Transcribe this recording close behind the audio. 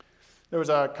There was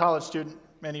a college student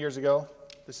many years ago.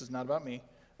 This is not about me,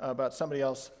 about somebody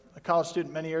else. A college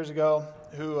student many years ago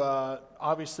who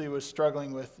obviously was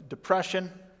struggling with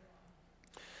depression,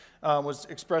 was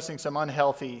expressing some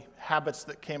unhealthy habits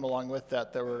that came along with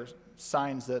that. There were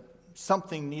signs that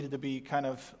something needed to be kind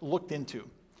of looked into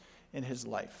in his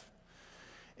life.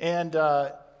 And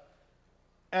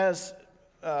as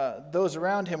those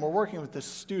around him were working with this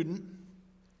student,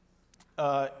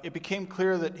 it became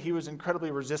clear that he was incredibly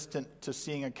resistant to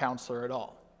seeing a counselor at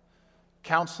all.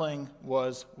 Counseling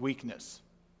was weakness.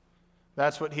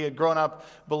 That's what he had grown up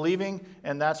believing,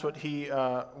 and that's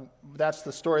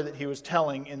the story that he was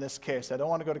telling in this case. I don't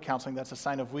want to go to counseling. That's a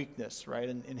sign of weakness, right?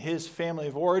 In his family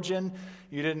of origin,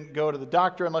 you didn't go to the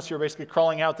doctor unless you were basically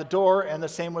crawling out the door, and the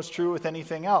same was true with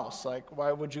anything else. Like,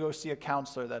 why would you go see a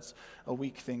counselor? That's a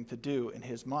weak thing to do in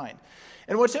his mind.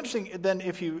 And what's interesting, then,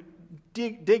 if you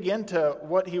dig into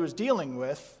what he was dealing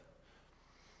with,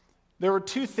 there were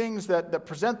two things that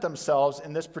present themselves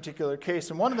in this particular case.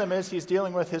 And one of them is he's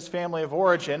dealing with his family of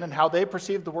origin, and how they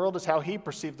perceive the world is how he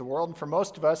perceived the world. And for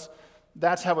most of us,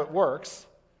 that's how it works,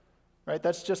 right?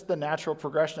 That's just the natural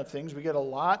progression of things. We get a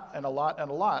lot and a lot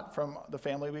and a lot from the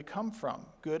family we come from,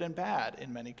 good and bad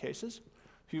in many cases.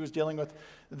 He was dealing with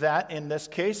that in this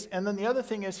case. And then the other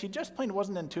thing is he just plain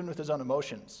wasn't in tune with his own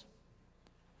emotions.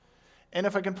 And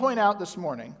if I can point out this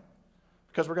morning,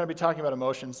 because we're going to be talking about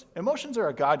emotions, emotions are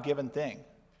a God-given thing.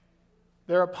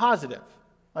 They're a positive.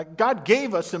 Like, God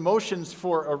gave us emotions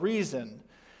for a reason,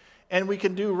 and we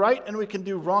can do right and we can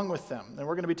do wrong with them. And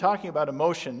we're going to be talking about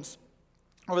emotions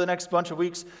over the next bunch of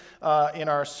weeks in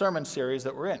our sermon series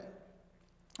that we're in.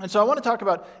 And so I want to talk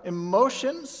about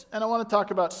emotions, and I want to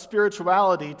talk about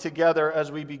spirituality together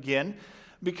as we begin.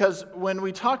 Because when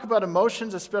we talk about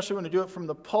emotions, especially when we do it from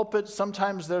the pulpit,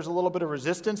 sometimes there's a little bit of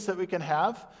resistance that we can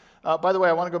have. By the way,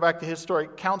 I want to go back to his story.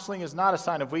 Counseling is not a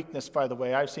sign of weakness, by the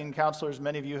way. I've seen counselors.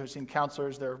 Many of you have seen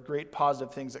counselors. There are great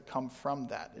positive things that come from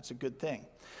that. It's a good thing.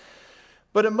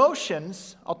 But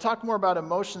emotions, I'll talk more about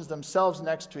emotions themselves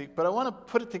next week, but I want to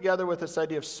put it together with this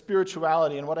idea of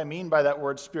spirituality and what I mean by that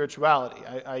word spirituality.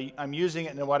 I'm using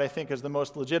it in what I think is the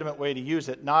most legitimate way to use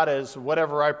it, not as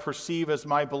whatever I perceive as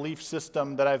my belief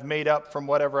system that I've made up from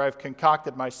whatever I've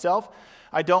concocted myself.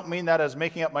 I don't mean that as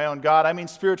making up my own God. I mean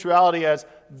spirituality as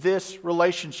this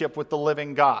relationship with the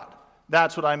living God.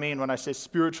 That's what I mean when I say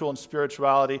spiritual and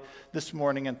spirituality this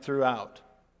morning and throughout.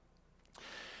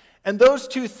 And those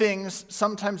two things,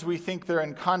 sometimes we think they're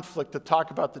in conflict to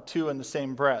talk about the two in the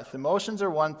same breath. Emotions are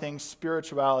one thing,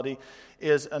 spirituality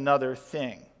is another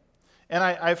thing. And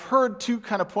I've heard two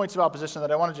kind of points of opposition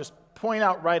that I want to just point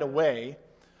out right away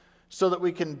so that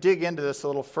we can dig into this a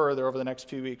little further over the next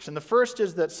few weeks. And the first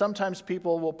is that sometimes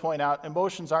people will point out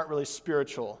emotions aren't really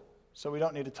spiritual, so we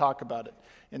don't need to talk about it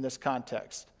in this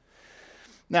context.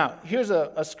 Now, here's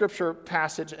a scripture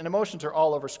passage, and emotions are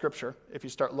all over scripture if you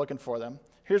start looking for them.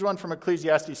 Here's one from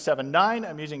Ecclesiastes 7:9.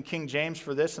 I'm using King James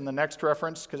for this in the next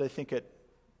reference because I think it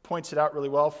points it out really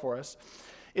well for us.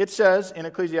 It says in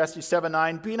Ecclesiastes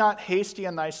 7:9, "Be not hasty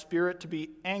in thy spirit to be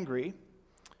angry,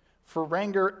 for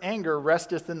anger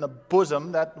resteth in the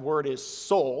bosom," that word is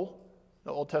soul,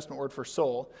 the Old Testament word for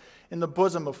soul, "in the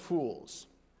bosom of fools."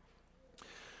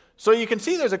 So you can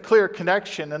see there's a clear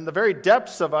connection. In the very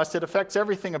depths of us, it affects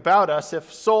everything about us.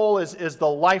 If soul is the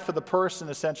life of the person,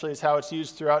 essentially, is how it's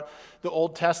used throughout the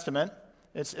Old Testament.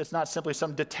 It's not simply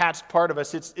some detached part of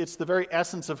us. It's the very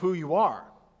essence of who you are,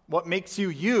 what makes you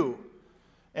you,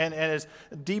 and is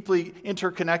deeply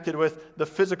interconnected with the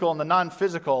physical and the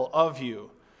non-physical of you.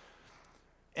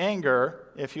 Anger,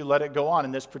 if you let it go on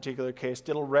in this particular case,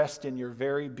 it'll rest in your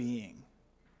very being.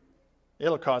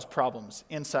 It'll cause problems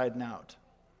inside and out.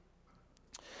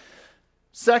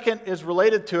 Second is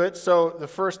related to it. So the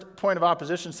first point of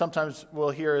opposition sometimes we'll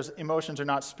hear is emotions are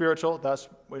not spiritual, thus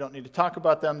we don't need to talk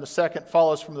about them. The second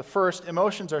follows from the first.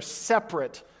 Emotions are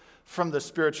separate from the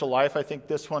spiritual life. I think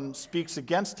this one speaks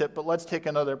against it, but let's take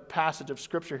another passage of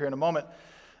Scripture here in a moment,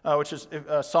 which is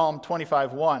Psalm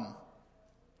 25:1.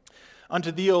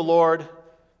 "Unto thee, O Lord,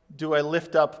 do I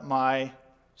lift up my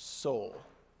soul,"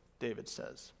 David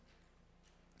says.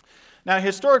 Now,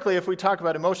 historically, if we talk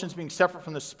about emotions being separate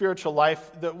from the spiritual life,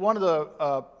 one of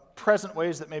the present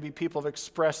ways that maybe people have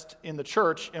expressed in the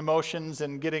church emotions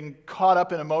and getting caught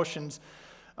up in emotions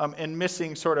and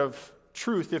missing sort of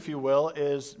truth, if you will,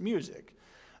 is music.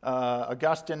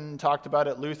 Augustine talked about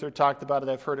it. Luther talked about it.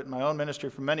 I've heard it in my own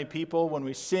ministry from many people. When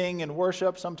we sing and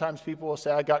worship, sometimes people will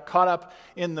say, "I got caught up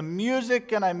in the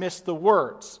music and I missed the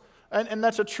words." And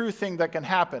that's a true thing that can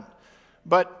happen.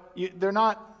 But they're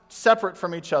not separate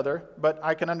from each other, but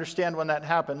I can understand when that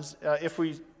happens. If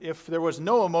we if there was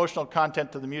no emotional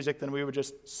content to the music, then we would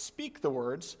just speak the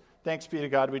words. Thanks be to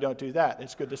God we don't do that.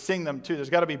 It's good to sing them too. There's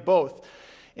got to be both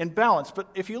in balance. But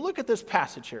if you look at this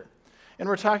passage here, and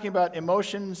we're talking about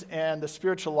emotions and the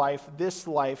spiritual life, this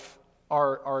life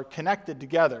are connected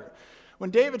together. When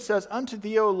David says, "Unto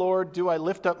thee, O Lord, do I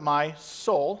lift up my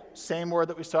soul," same word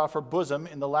that we saw for bosom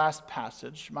in the last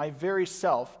passage, my very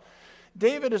self,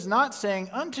 David is not saying,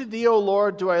 "Unto thee, O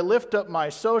Lord, do I lift up my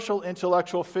social,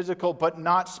 intellectual, physical, but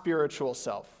not spiritual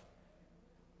self."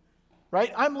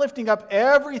 Right? I'm lifting up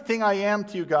everything I am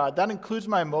to you, God. That includes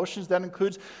my emotions. That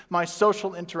includes my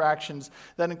social interactions.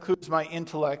 That includes my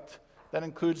intellect. That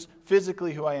includes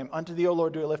physically who I am. "Unto thee, O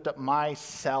Lord, do I lift up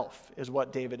myself," is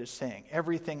what David is saying.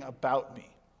 Everything about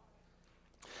me.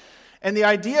 And the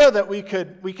idea that we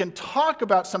can talk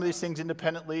about some of these things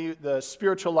independently, the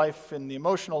spiritual life and the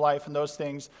emotional life and those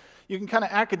things, you can kind of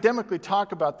academically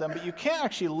talk about them, but you can't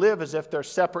actually live as if they're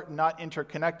separate and not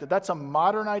interconnected. That's a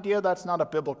modern idea. That's not a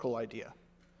biblical idea.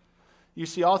 You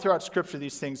see all throughout Scripture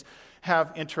these things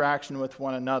have interaction with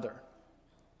one another.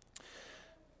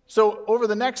 So over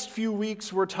the next few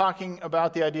weeks, we're talking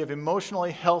about the idea of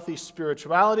emotionally healthy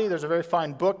spirituality. There's a very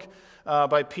fine book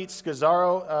by Pete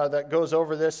Scazzaro that goes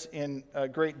over this in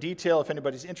great detail if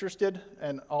anybody's interested,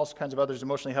 and all kinds of others,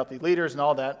 emotionally healthy leaders and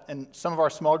all that. And some of our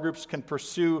small groups can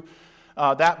pursue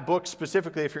that book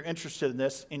specifically if you're interested in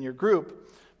this in your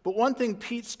group. But one thing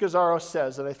Pete Scazzaro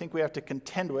says that I think we have to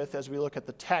contend with as we look at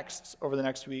the texts over the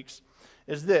next weeks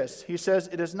is this. He says,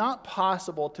 "It is not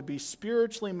possible to be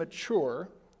spiritually mature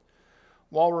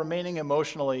while remaining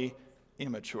emotionally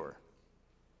immature."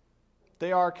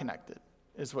 They are connected,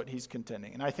 is what he's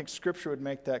contending. And I think Scripture would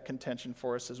make that contention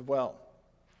for us as well.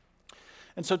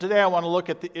 And so today I want to look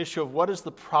at the issue of what is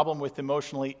the problem with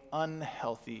emotionally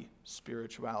unhealthy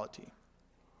spirituality.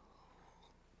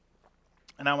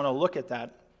 And I want to look at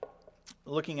that,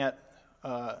 looking at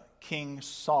King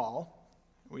Saul.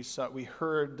 We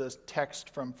heard the text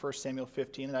from 1 Samuel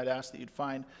 15, and I'd ask that you'd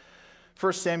find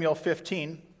 1 Samuel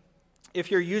 15. If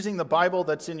you're using the Bible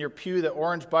that's in your pew, the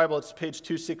orange Bible, it's page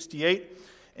 268.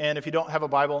 And if you don't have a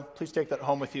Bible, please take that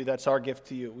home with you. That's our gift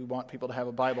to you. We want people to have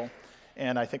a Bible.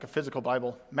 And I think a physical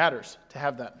Bible matters to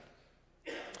have that.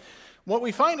 What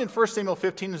we find in 1 Samuel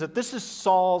 15 is that this is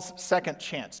Saul's second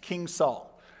chance, King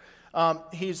Saul.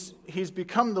 He's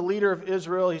become the leader of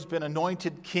Israel. He's been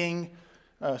anointed king.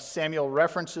 Samuel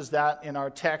references that in our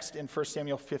text in 1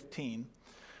 Samuel 15.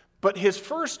 But his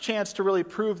first chance to really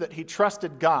prove that he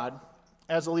trusted God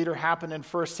as a leader happened in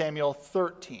 1 Samuel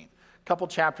 13, a couple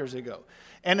chapters ago.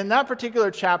 And in that particular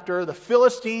chapter, the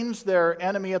Philistines, their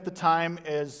enemy at the time,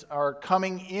 are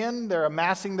coming in. They're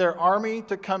amassing their army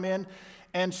to come in.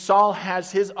 And Saul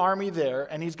has his army there.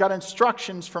 And he's got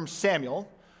instructions from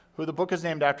Samuel, who the book is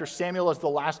named after. Samuel is the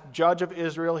last judge of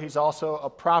Israel. He's also a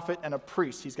prophet and a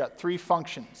priest. He's got three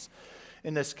functions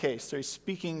in this case. So he's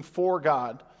speaking for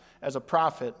God as a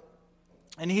prophet.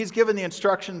 And he's given the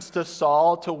instructions to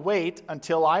Saul to wait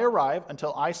until I arrive,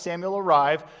 until I, Samuel,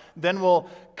 arrive. Then we'll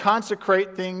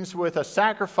consecrate things with a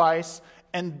sacrifice,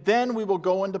 and then we will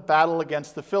go into battle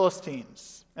against the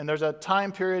Philistines. And there's a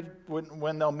time period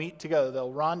when they'll meet together.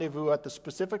 They'll rendezvous at the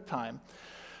specific time.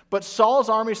 But Saul's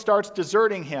army starts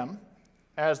deserting him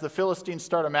as the Philistines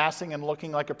start amassing and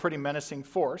looking like a pretty menacing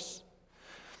force.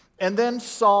 And then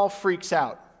Saul freaks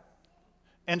out.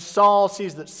 And Saul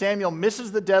sees that Samuel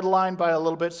misses the deadline by a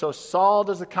little bit, so Saul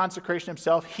does the consecration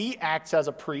himself. He acts as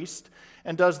a priest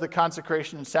and does the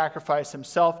consecration and sacrifice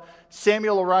himself.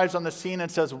 Samuel arrives on the scene and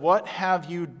says, "What have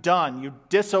you done? You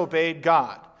disobeyed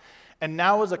God. And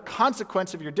now as a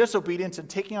consequence of your disobedience and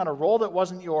taking on a role that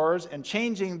wasn't yours and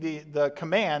changing the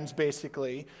commands,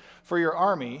 basically, for your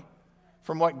army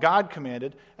from what God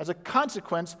commanded, as a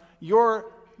consequence,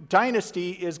 your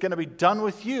dynasty is going to be done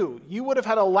with you. You would have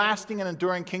had a lasting and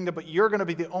enduring kingdom, but you're going to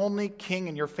be the only king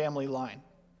in your family line.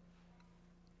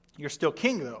 You're still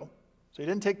king, though, so you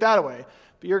didn't take that away,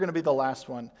 but you're going to be the last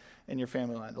one in your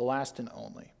family line, the last and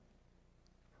only."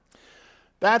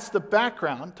 That's the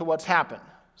background to what's happened.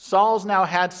 Saul's now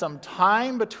had some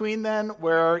time between then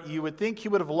where you would think he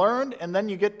would have learned, and then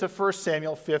you get to 1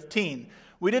 Samuel 15.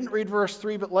 We didn't read verse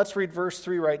 3, but let's read verse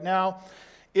 3 right now.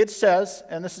 It says,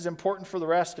 and this is important for the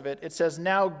rest of it, it says,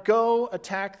 "Now go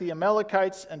attack the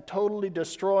Amalekites and totally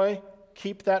destroy,"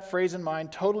 keep that phrase in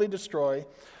mind, totally destroy,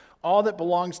 "all that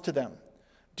belongs to them.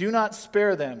 Do not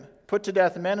spare them. Put to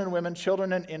death men and women,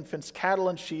 children and infants, cattle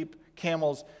and sheep,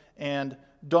 camels and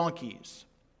donkeys."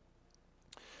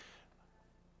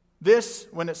 This,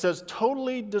 when it says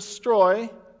totally destroy,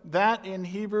 that in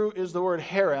Hebrew is the word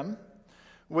herem,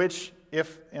 which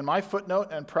if in my footnote,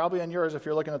 and probably on yours if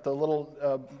you're looking at the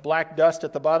little black dust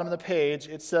at the bottom of the page,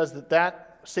 it says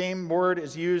that same word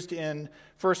is used in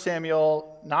 1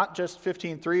 Samuel, not just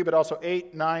 15:3, but also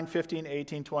 8, 9, 15,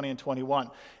 18, 20, and 21.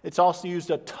 It's also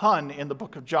used a ton in the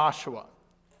book of Joshua.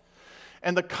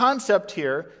 And the concept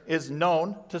here is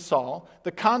known to Saul.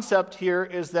 The concept here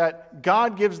is that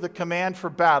God gives the command for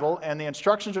battle, and the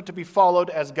instructions are to be followed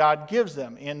as God gives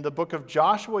them. In the book of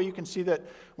Joshua, you can see that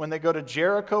when they go to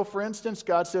Jericho, for instance,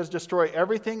 God says, destroy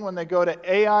everything. When they go to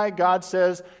Ai, God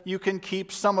says, you can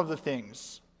keep some of the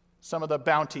things, some of the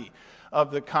bounty of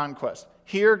the conquest.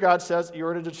 Here, God says,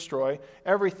 you're to destroy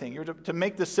everything. You're to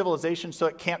make the civilization so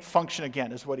it can't function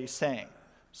again, is what he's saying.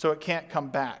 So it can't come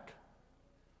back.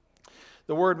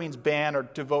 The word means ban or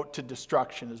devote to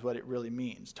destruction is what it really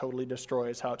means. Totally destroy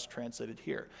is how it's translated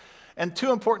here. And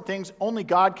two important things. Only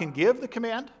God can give the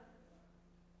command.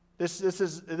 This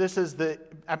is the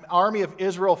army of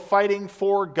Israel fighting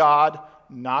for God,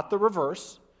 not the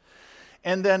reverse.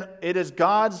 And then it is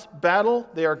God's battle.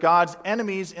 They are God's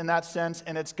enemies in that sense,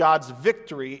 and it's God's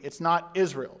victory. It's not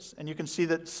Israel's. And you can see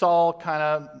that Saul kind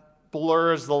of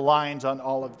blurs the lines on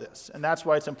all of this. And that's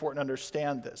why it's important to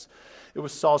understand this. It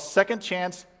was Saul's second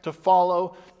chance to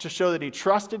follow, to show that he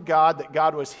trusted God, that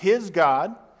God was his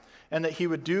God, and that he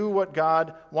would do what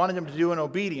God wanted him to do in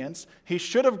obedience. He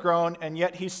should have grown, and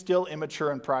yet he's still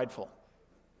immature and prideful.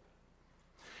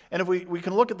 And if we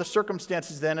can look at the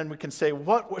circumstances then, and we can say,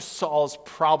 what was Saul's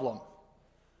problem?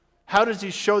 How does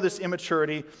he show this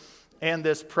immaturity and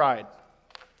this pride?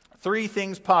 Three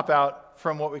things pop out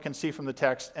from what we can see from the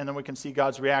text, and then we can see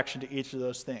God's reaction to each of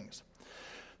those things.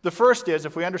 The first is,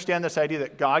 if we understand this idea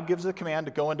that God gives the command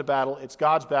to go into battle, it's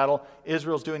God's battle,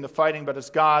 Israel's doing the fighting, but it's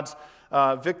God's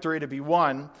victory to be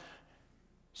won,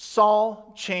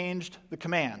 Saul changed the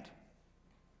command.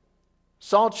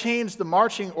 Saul changed the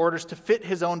marching orders to fit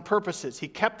his own purposes. He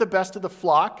kept the best of the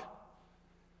flock,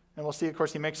 and we'll see, of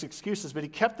course, he makes excuses, but he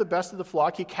kept the best of the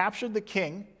flock. He captured the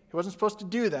king. He wasn't supposed to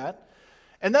do that.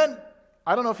 And then,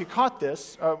 I don't know if you caught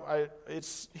this,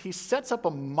 he sets up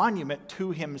a monument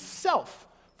to himself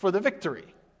for the victory.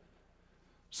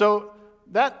 So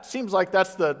that seems like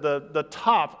that's the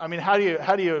top. I mean, how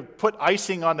do you put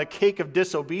icing on the cake of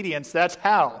disobedience? That's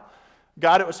how.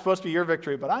 God, it was supposed to be your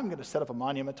victory, but I'm going to set up a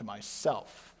monument to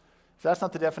myself. If that's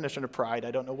not the definition of pride,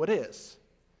 I don't know what is.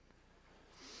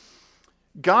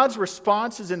 God's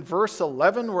response is in verse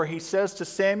 11, where he says to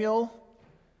Samuel,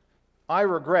 I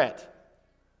regret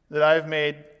that I have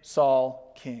made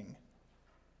Saul king,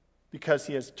 because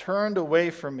he has turned away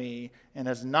from me and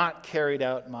has not carried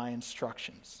out my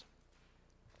instructions.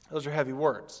 Those are heavy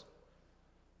words.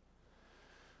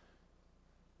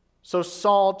 So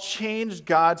Saul changed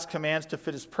God's commands to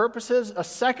fit his purposes. A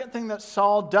second thing that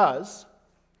Saul does,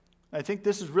 and I think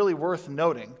this is really worth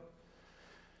noting,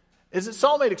 is that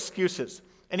Saul made excuses,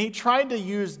 and he tried to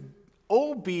use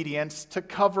obedience to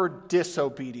cover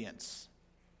disobedience.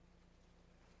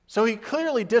 So he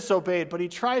clearly disobeyed, but he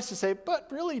tries to say, but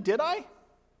really, did I?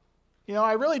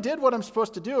 I really did what I'm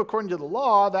supposed to do according to the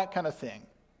law, that kind of thing.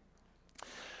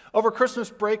 Over Christmas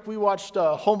break, we watched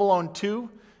Home Alone 2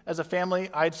 as a family.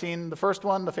 I'd seen the first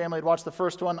one. The family had watched the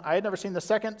first one. I had never seen the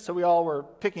second, so we all were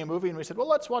picking a movie, and we said, well,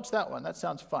 let's watch that one. That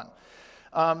sounds fun.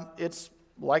 It's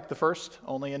like the first,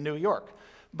 only in New York.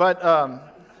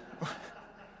 But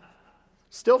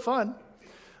still fun.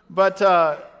 But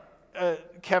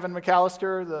Kevin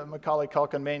McAllister, the Macaulay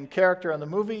Culkin main character in the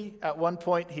movie, at one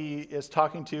point he is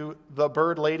talking to the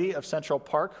bird lady of Central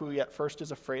Park, who he at first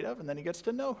is afraid of, and then he gets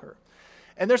to know her.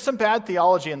 And there's some bad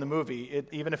theology in the movie,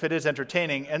 even if it is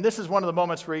entertaining. And this is one of the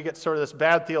moments where you get sort of this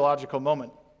bad theological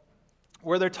moment,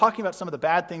 where they're talking about some of the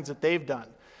bad things that they've done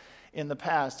in the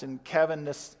past. And Kevin,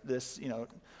 this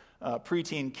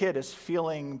preteen kid, is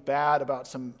feeling bad about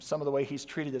some of the way he's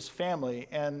treated his family.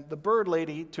 And the bird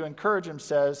lady, to encourage him,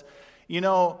 says,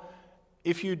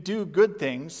 if you do good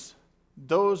things,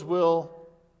 those will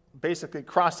basically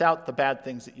cross out the bad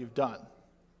things that you've done.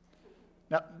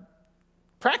 Now,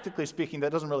 practically speaking,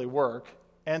 that doesn't really work.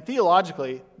 And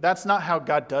theologically, that's not how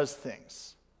God does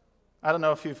things. I don't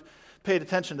know if you've paid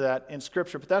attention to that in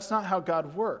Scripture, but that's not how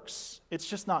God works. It's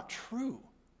just not true.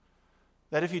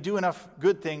 That if you do enough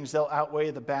good things, they'll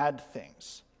outweigh the bad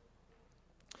things.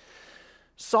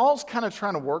 Saul's kind of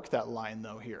trying to work that line,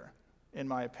 though, here, in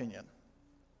my opinion.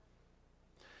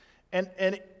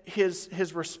 And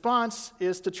his response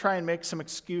is to try and make some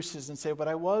excuses and say, but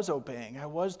I was obeying. I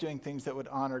was doing things that would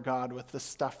honor God with the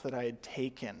stuff that I had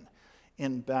taken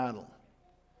in battle.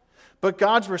 But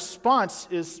God's response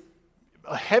is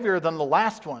heavier than the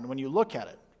last one when you look at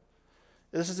it.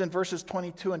 This is in verses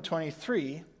 22 and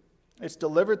 23. It's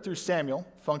delivered through Samuel,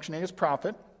 functioning as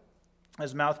prophet,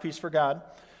 as mouthpiece for God.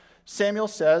 Samuel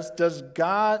says, does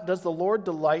the Lord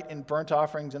delight in burnt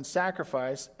offerings and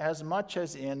sacrifice as much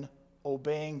as in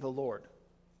obeying the Lord?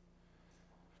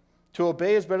 To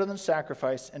obey is better than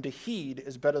sacrifice, and to heed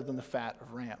is better than the fat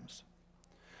of rams.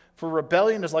 For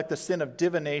rebellion is like the sin of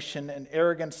divination, and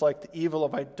arrogance like the evil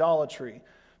of idolatry.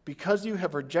 Because you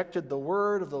have rejected the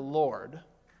word of the Lord,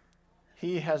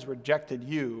 he has rejected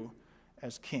you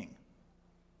as king.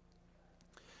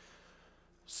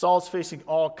 Saul's facing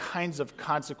all kinds of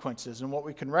consequences, and what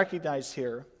we can recognize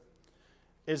here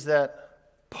is that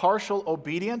partial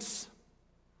obedience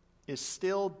is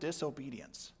still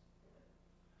disobedience.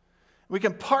 We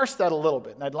can parse that a little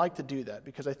bit, and I'd like to do that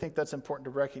because I think that's important to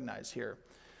recognize here,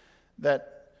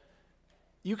 that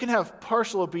you can have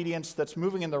partial obedience that's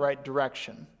moving in the right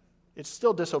direction. It's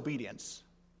still disobedience,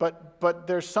 but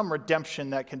there's some redemption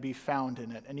that can be found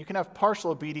in it, and you can have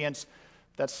partial obedience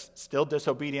that's still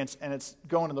disobedience, and it's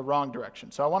going in the wrong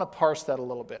direction. So I want to parse that a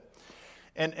little bit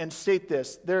and state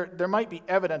this. There might be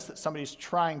evidence that somebody's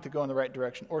trying to go in the right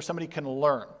direction, or somebody can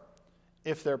learn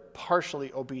if they're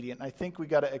partially obedient. I think we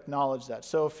got to acknowledge that.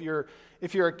 So if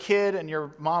you're a kid and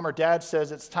your mom or dad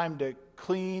says it's time to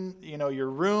clean, your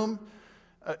room,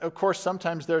 of course,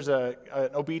 sometimes there's an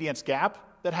obedience gap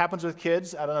that happens with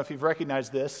kids. I don't know if you've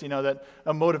recognized this, that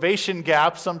a motivation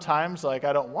gap sometimes, like,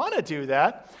 I don't want to do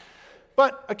that.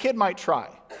 But a kid might try,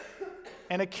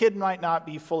 and a kid might not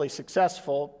be fully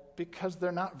successful because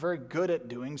they're not very good at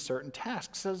doing certain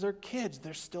tasks. As they're kids,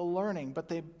 they're still learning, but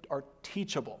they are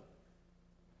teachable,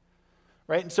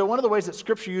 right? And so one of the ways that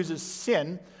Scripture uses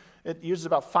sin, it uses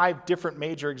about 5 different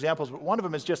major examples, but one of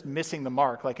them is just missing the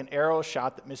mark, like an arrow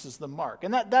shot that misses the mark.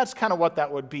 And that's kind of what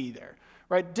that would be there,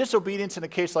 right? Disobedience in a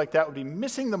case like that would be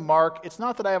missing the mark. It's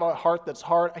not that I have a heart that's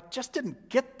hard. I just didn't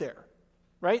get there,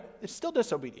 right? It's still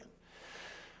disobedient.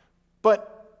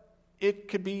 But it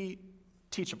could be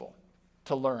teachable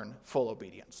to learn full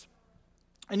obedience.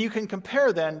 And you can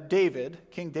compare then David,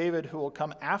 King David, who will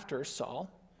come after Saul,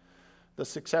 the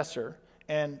successor,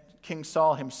 and King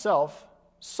Saul himself.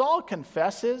 Saul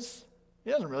confesses. He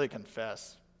doesn't really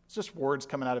confess. It's just words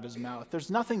coming out of his mouth.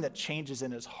 There's nothing that changes in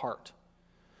his heart.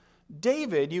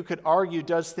 David, you could argue,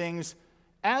 does things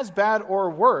as bad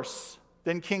or worse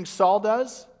than King Saul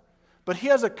does. But he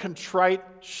has a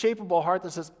contrite, shapeable heart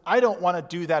that says, I don't want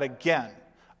to do that again.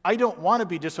 I don't want to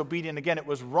be disobedient again. It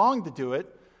was wrong to do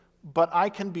it, but I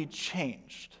can be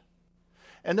changed.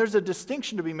 And there's a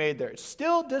distinction to be made there. It's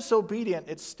still disobedient.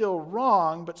 It's still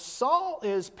wrong, but Saul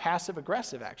is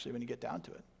passive-aggressive, actually, when you get down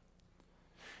to it.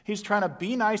 He's trying to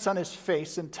be nice on his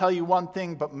face and tell you one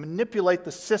thing, but manipulate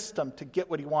the system to get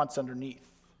what he wants underneath.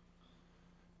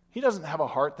 He doesn't have a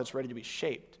heart that's ready to be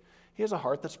shaped. He has a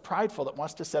heart that's prideful, that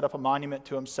wants to set up a monument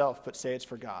to himself, but say it's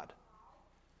for God.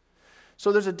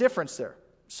 So there's a difference there.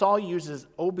 Saul uses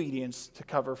obedience to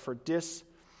cover for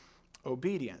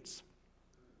disobedience.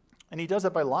 And he does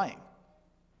it by lying.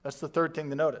 That's the third thing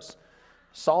to notice.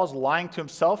 Saul is lying to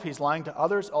himself, he's lying to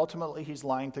others, ultimately he's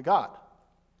lying to God,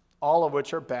 all of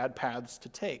which are bad paths to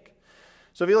take.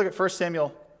 So if you look at 1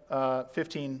 Samuel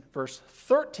 15, verse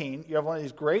 13, you have one of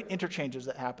these great interchanges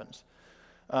that happens.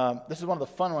 This is one of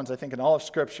the fun ones, I think, in all of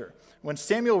Scripture. When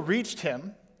Samuel reached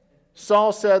him,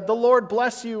 Saul said, "The Lord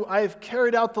bless you. I have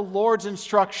carried out the Lord's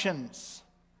instructions."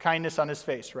 Kindness on his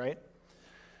face, right?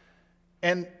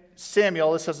 And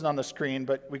Samuel, this isn't on the screen,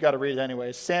 but we got to read it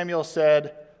anyways. Samuel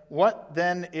said, "What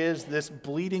then is this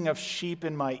bleating of sheep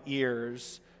in my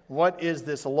ears? What is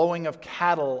this lowing of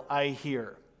cattle I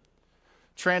hear?"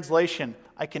 Translation,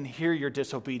 I can hear your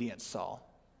disobedience, Saul.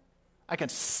 I can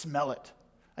smell it.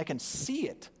 I can see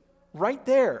it right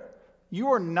there.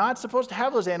 You are not supposed to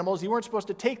have those animals. You weren't supposed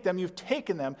to take them. You've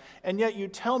taken them, and yet you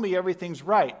tell me everything's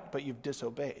right, but you've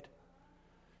disobeyed.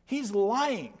 He's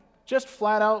lying, just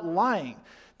flat out lying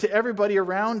to everybody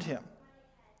around him.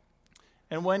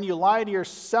 And when you lie to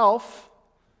yourself,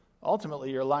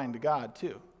 ultimately you're lying to God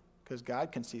too, because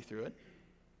God can see through it.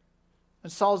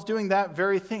 And Saul's doing that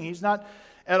very thing. He's not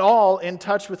at all in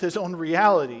touch with his own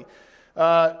reality.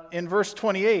 In verse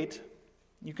 28,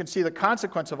 you can see the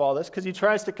consequence of all this, because he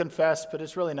tries to confess, but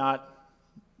it's really not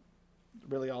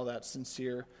really all that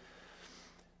sincere.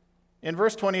 In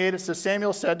verse 28, it says,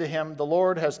 Samuel said to him, "The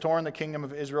Lord has torn the kingdom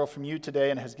of Israel from you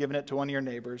today and has given it to one of your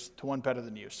neighbors, to one better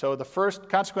than you." So the first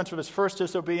consequence of his first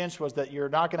disobedience was that you're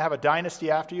not going to have a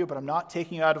dynasty after you, but I'm not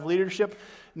taking you out of leadership.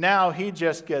 Now he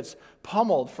just gets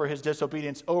pummeled for his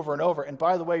disobedience over and over. And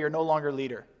by the way, you're no longer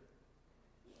leader.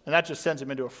 And that just sends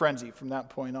him into a frenzy from that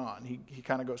point on. He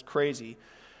kind of goes crazy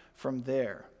from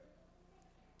there.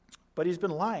 But he's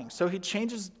been lying. So he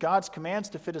changes God's commands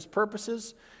to fit his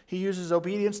purposes. He uses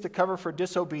obedience to cover for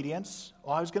disobedience.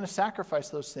 Well, I was going to sacrifice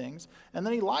those things. And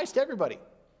then he lies to everybody.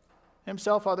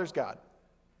 Himself, others, God.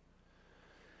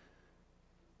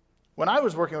 When I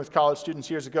was working with college students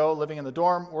years ago, living in the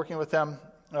dorm, working with them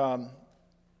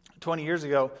 20 years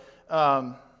ago,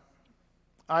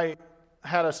 I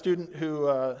had a student who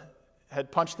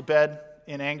had punched the bed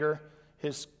in anger.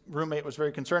 His roommate was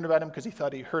very concerned about him because he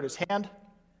thought he hurt his hand.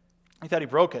 He thought he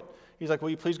broke it. He's like, will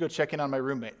you please go check in on my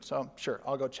roommate? So, sure,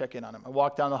 I'll go check in on him. I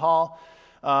walk down the hall,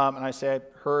 and I say, I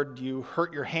heard you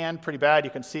hurt your hand pretty bad.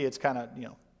 You can see it's kind of,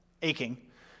 aching.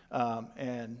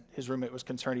 And his roommate was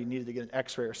concerned he needed to get an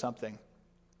x-ray or something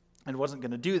and wasn't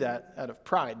going to do that out of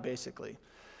pride, basically.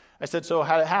 I said, so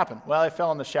how did it happen? Well, I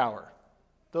fell in the shower.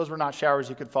 Those were not showers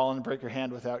you could fall in and break your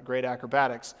hand without great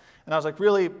acrobatics. And I was like,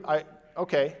 really?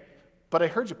 Okay. But I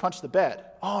heard you punch the bed.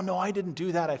 Oh, no, I didn't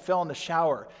do that. I fell in the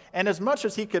shower. And as much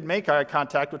as he could make eye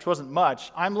contact, which wasn't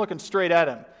much, I'm looking straight at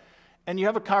him. And you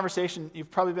have a conversation,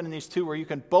 you've probably been in these too, where you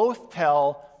can both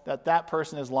tell that that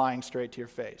person is lying straight to your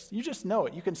face. You just know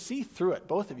it. You can see through it.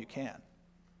 Both of you can.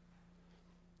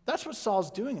 That's what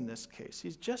Saul's doing in this case.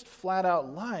 He's just flat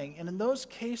out lying. And in those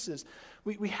cases,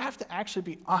 we have to actually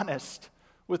be honest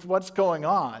with what's going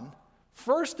on.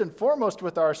 First and foremost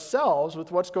with ourselves,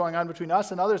 with what's going on between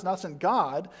us and others, and us and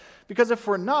God. Because if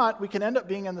we're not, we can end up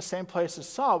being in the same place as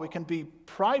Saul. We can be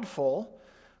prideful.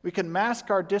 We can mask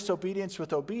our disobedience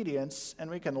with obedience. And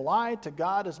we can lie to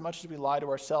God as much as we lie to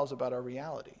ourselves about our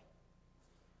reality.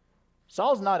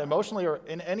 Saul's not emotionally or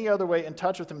in any other way in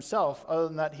touch with himself other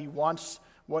than that he wants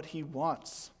what he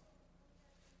wants.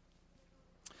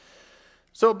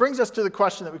 So it brings us to the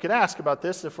question that we could ask about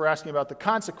this if we're asking about the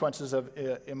consequences of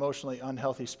emotionally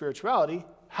unhealthy spirituality.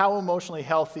 How emotionally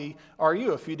healthy are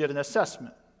you if you did an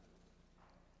assessment?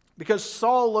 Because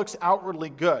Saul looks outwardly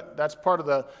good. That's part of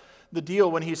the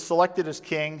deal when he's selected as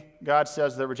king. God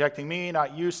says, they're rejecting me,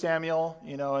 not you, Samuel,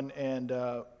 and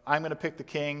I'm going to pick the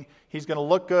king. He's going to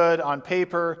look good on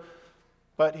paper,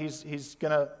 but he's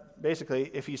going to, basically,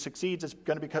 if he succeeds, it's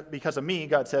going to be because of me,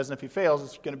 God says, and if he fails,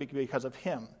 it's going to be because of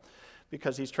him,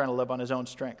 because he's trying to live on his own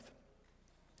strength.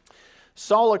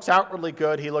 Saul looks outwardly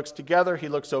good. He looks together. He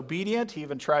looks obedient. He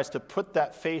even tries to put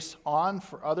that face on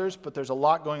for others, but there's a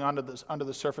lot going on under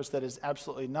the surface that is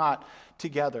absolutely not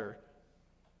together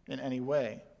in any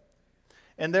way.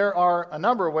 And there are a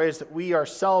number of ways that we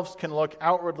ourselves can look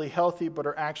outwardly healthy, but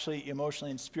are actually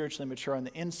emotionally and spiritually mature on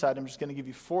the inside. I'm just going to give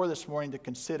you 4 this morning to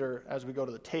consider as we go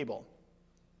to the table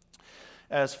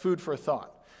as food for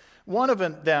thought. One of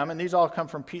them, and these all come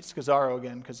from Pete Scazzaro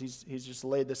again, because he's just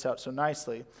laid this out so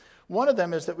nicely. One of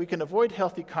them is that we can avoid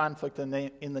healthy conflict in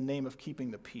the name of keeping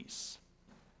the peace.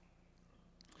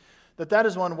 That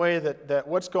is one way that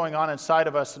what's going on inside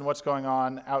of us and what's going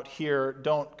on out here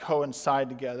don't coincide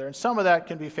together. And some of that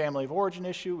can be family of origin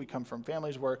issue. We come from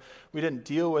families where we didn't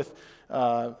deal with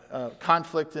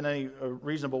conflict in any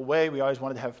reasonable way. We always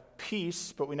wanted to have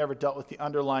peace, but we never dealt with the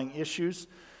underlying issues.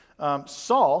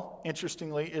 Saul,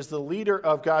 interestingly, is the leader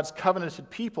of God's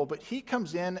covenanted people, but he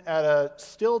comes in at a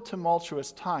still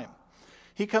tumultuous time.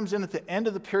 He comes in at the end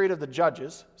of the period of the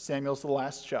judges. Samuel's the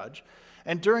last judge.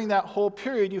 And during that whole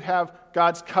period, you have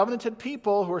God's covenanted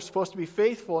people who are supposed to be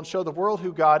faithful and show the world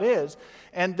who God is.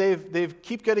 And they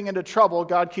keep getting into trouble.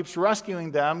 God keeps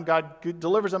rescuing them. God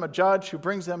delivers them a judge who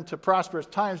brings them to prosperous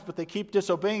times, but they keep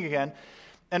disobeying again.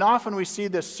 And often we see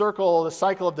this cycle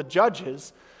of the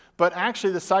judges. But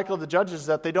actually the cycle of the judges is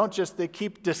that they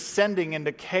keep descending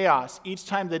into chaos. Each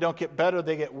time they don't get better,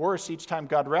 they get worse each time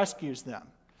God rescues them.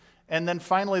 And then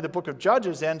finally the book of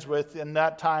Judges ends with, in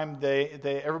that time,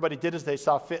 everybody did as they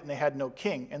saw fit and they had no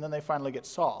king. And then they finally get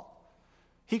Saul.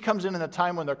 He comes in a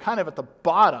time when they're kind of at the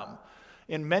bottom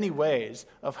in many ways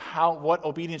of what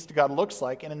obedience to God looks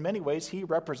like. And in many ways, he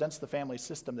represents the family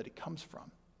system that he comes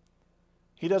from.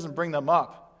 He doesn't bring them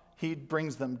up. He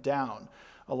brings them down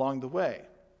along the way.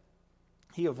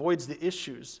 He avoids the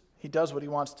issues. He does what he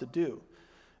wants to do.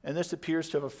 And this appears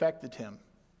to have affected him.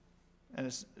 And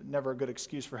it's never a good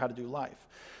excuse for how to do life.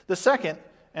 The second,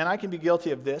 and I can be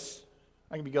guilty of this,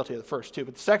 I can be guilty of the first too,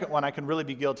 but the second one I can really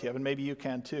be guilty of, and maybe you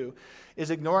can too,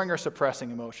 is ignoring or suppressing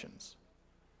emotions.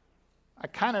 I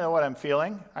kind of know what I'm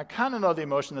feeling. I kind of know the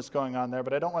emotion that's going on there,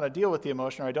 but I don't want to deal with the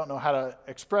emotion, or I don't know how to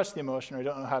express the emotion, or I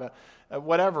don't know how to,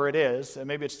 whatever it is. And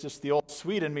maybe it's just the old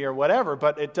Swede in me or whatever,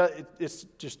 but it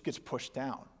just gets pushed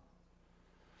down.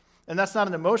 And that's not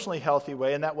an emotionally healthy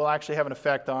way, and that will actually have an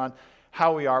effect on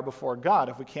how we are before God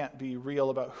if we can't be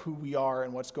real about who we are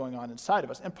and what's going on inside of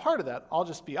us. And part of that, I'll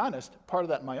just be honest, part of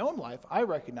that in my own life I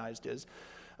recognized is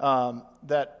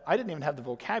that I didn't even have the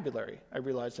vocabulary, I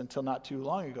realized until not too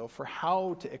long ago, for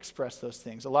how to express those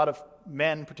things. A lot of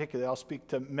men, particularly, I'll speak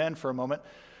to men for a moment,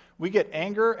 we get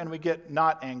anger and we get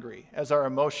not angry as our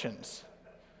emotions,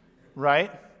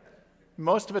 right?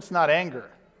 Most of it's not anger.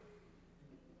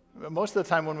 Most of the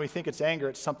time when we think it's anger,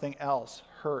 it's something else: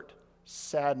 hurt,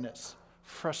 sadness,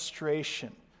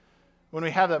 frustration. When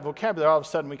we have that vocabulary, all of a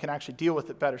sudden we can actually deal with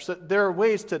it better. So there are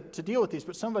ways to deal with these,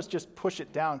 but some of us just push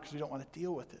it down because we don't want to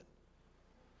deal with it.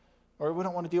 Or we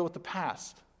don't want to deal with the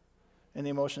past and the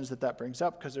emotions that brings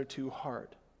up because they're too hard.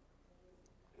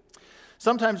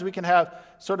 Sometimes we can have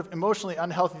sort of emotionally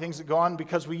unhealthy things that go on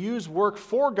because we use work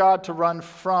for God to run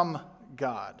from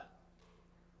God.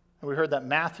 And we heard that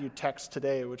Matthew text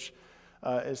today, which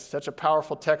is such a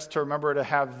powerful text to remember to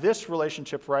have this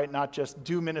relationship right, not just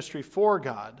do ministry for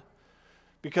God.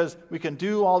 Because we can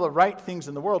do all the right things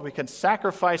in the world. We can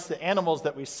sacrifice the animals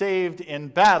that we saved in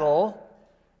battle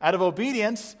out of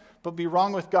obedience, but be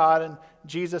wrong with God. And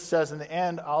Jesus says in the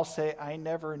end, I'll say, I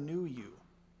never knew you.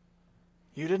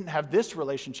 You didn't have this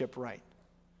relationship right.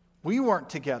 We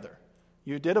weren't together.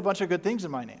 You did a bunch of good things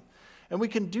in my name. And we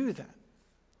can do that.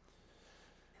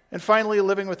 And finally,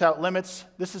 living without limits.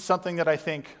 This is something that I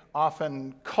think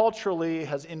often culturally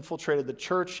has infiltrated the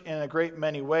church in a great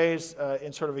many ways,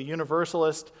 in sort of a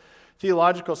universalist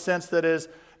theological sense. That is,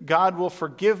 God will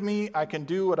forgive me. I can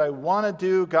do what I want to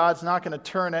do. God's not going to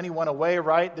turn anyone away,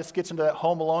 right? This gets into that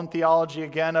Home Alone theology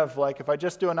again of like, if I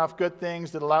just do enough good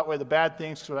things, that'll outweigh the bad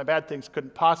things, because my bad things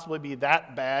couldn't possibly be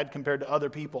that bad compared to other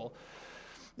people.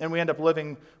 And we end up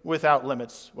living without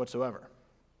limits whatsoever.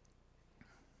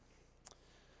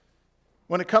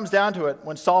 When it comes down to it,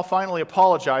 when Saul finally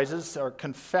apologizes or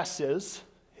confesses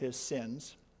his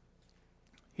sins,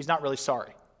 he's not really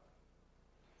sorry.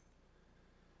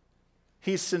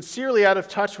 He's sincerely out of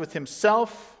touch with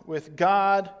himself, with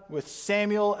God, with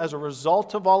Samuel as a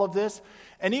result of all of this.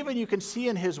 And even you can see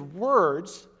in his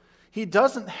words, he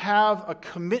doesn't have a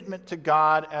commitment to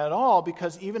God at all,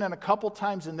 because even in a couple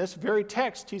times in this very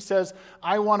text, he says,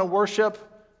 I want to worship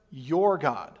your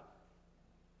God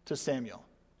to Samuel.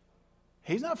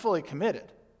 He's not fully committed.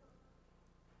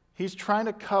 He's trying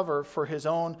to cover for his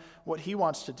own what he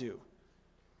wants to do.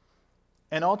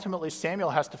 And ultimately, Samuel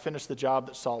has to finish the job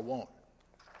that Saul won't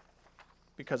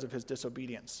because of his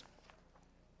disobedience.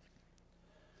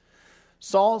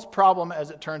 Saul's problem, as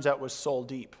it turns out, was soul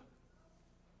deep.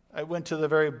 I went to the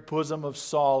very bosom of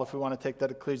Saul, if we want to take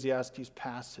that Ecclesiastes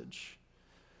passage.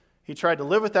 He tried to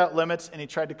live without limits, and he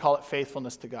tried to call it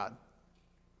faithfulness to God.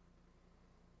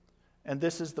 And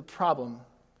this is the problem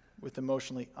with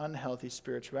emotionally unhealthy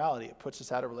spirituality. It puts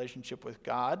us out of relationship with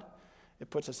God.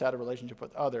 It puts us out of relationship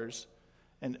with others.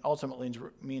 And ultimately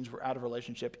means we're out of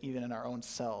relationship even in our own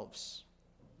selves.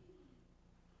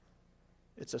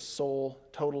 It's a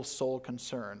total soul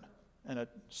concern and a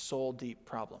soul deep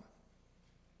problem.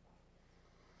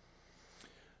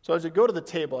 So as we go to the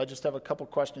table, I just have a couple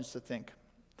questions to think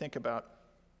about.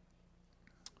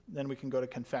 Then we can go to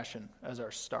confession as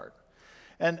our start.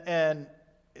 And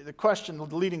the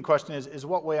leading question is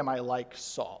what way am I like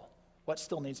Saul? What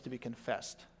still needs to be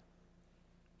confessed?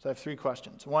 So I have three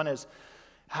questions. One is,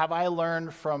 have I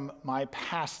learned from my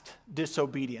past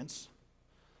disobedience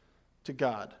to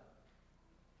God?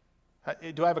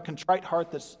 Do I have a contrite heart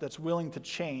that's willing to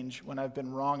change when I've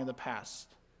been wrong in the past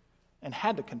and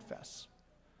had to confess?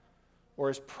 Or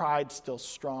is pride still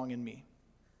strong in me?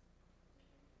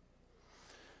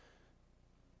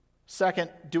 Second,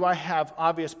 do I have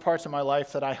obvious parts of my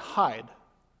life that I hide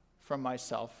from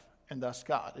myself and thus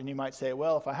God? And you might say,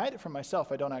 well, if I hide it from myself,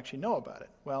 I don't actually know about it.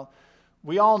 Well,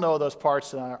 we all know those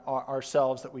parts in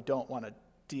ourselves that we don't want to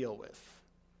deal with.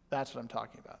 That's what I'm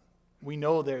talking about. We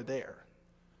know they're there.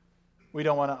 We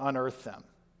don't want to unearth them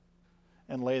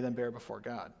and lay them bare before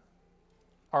God.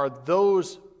 Are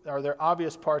there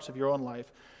obvious parts of your own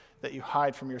life that you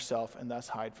hide from yourself and thus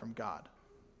hide from God,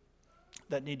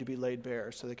 that need to be laid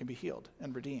bare so they can be healed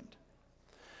and redeemed?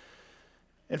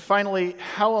 And finally,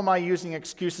 how am I using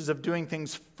excuses of doing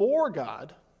things for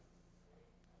God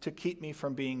to keep me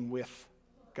from being with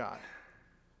God?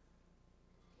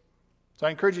 So I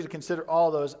encourage you to consider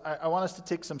all those. I want us to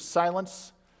take some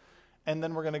silence, and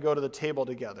then we're going to go to the table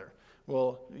together.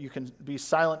 You can be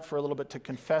silent for a little bit to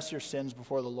confess your sins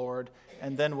before the Lord,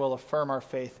 and then we'll affirm our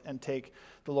faith and take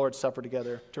the Lord's Supper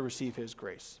together to receive His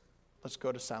grace. Let's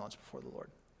go to silence before the Lord.